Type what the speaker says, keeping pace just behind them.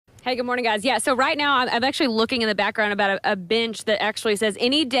Hey, good morning, guys. Yeah, so right now I'm actually looking in the background about a bench that actually says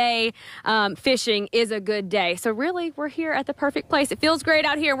any day fishing is a good day. So really, we're here at the perfect place. It feels great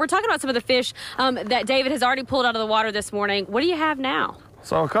out here. We're talking about some of the fish that David has already pulled out of the water this morning. What do you have now?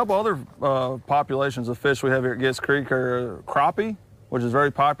 So a couple other populations of fish we have here at Gist Creek are crappie, which is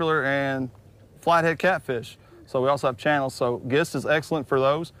very popular, and flathead catfish. So we also have channels. So Gist is excellent for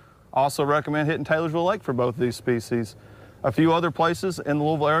those. Also recommend hitting Taylorsville Lake for both of these species. A few other places in the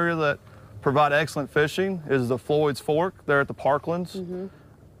Louisville area that provide excellent fishing is the Floyd's Fork there at the Parklands.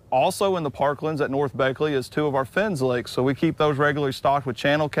 Also in the Parklands at North Beckley is two of our Fens lakes. So we keep those regularly stocked with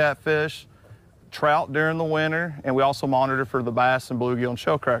channel catfish, trout during the winter, and we also monitor for the bass and bluegill and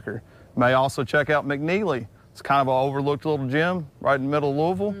shellcracker. You may also check out McNeely. It's kind of an overlooked little gem right in the middle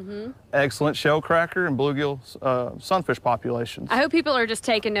of Louisville. Excellent shellcracker and bluegill sunfish populations. I hope people are just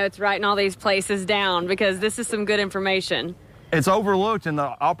taking notes, writing all these places down, because this is some good information. It's overlooked and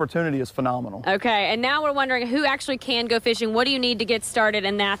the opportunity is phenomenal. Okay, and now we're wondering who actually can go fishing. What do you need to get started?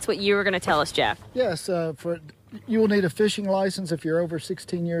 And that's what you were going to tell us, Jeff. Yes, you will need a fishing license if you're over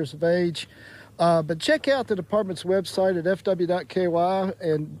 16 years of age. But check out the department's website at fw.ky,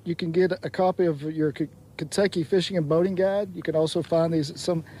 and you can get a copy of your Kentucky Fishing and Boating Guide. You can also find these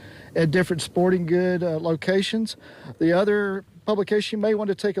at different sporting good locations. The other publication you may want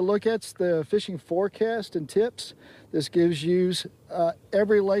to take a look at is the Fishing Forecast and Tips. This gives you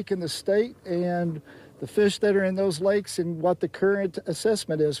every lake in the state and the fish that are in those lakes and what the current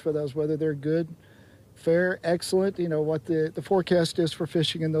assessment is for those, whether they're good, fair, excellent, what the forecast is for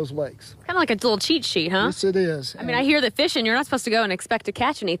fishing in those lakes. Kind of like a little cheat sheet, huh? Yes, it is. I mean, I hear that fishing, you're not supposed to go and expect to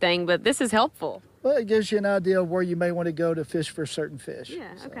catch anything, but this is helpful. Well, it gives you an idea of where you may want to go to fish for certain fish.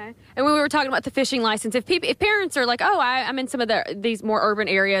 Yeah, okay. And when we were talking about the fishing license, if parents are like, oh, I'm in some of these more urban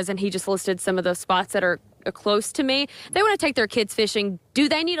areas, and he just listed some of those spots that are close to me, they want to take their kids fishing, do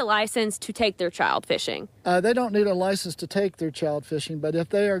they need a license to take their child fishing? They don't need a license to take their child fishing, but if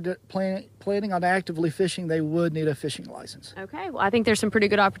they are planning on actively fishing, they would need a fishing license. Okay, well, I think there's some pretty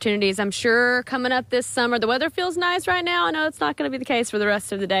good opportunities, I'm sure, coming up this summer. The weather feels nice right now. I know it's not going to be the case for the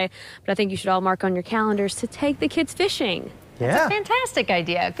rest of the day, but I think you should all mark on your calendars to take the kids fishing. Yeah. It's a fantastic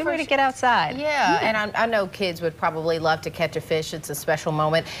idea. Good way to get outside. Yeah, and I know kids would probably love to catch a fish. It's a special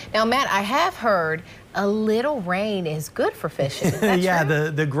moment. Now, Matt, I have heard a little rain is good for fishing. Yeah,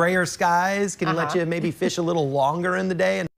 the grayer skies can let you maybe fish a little longer in the day.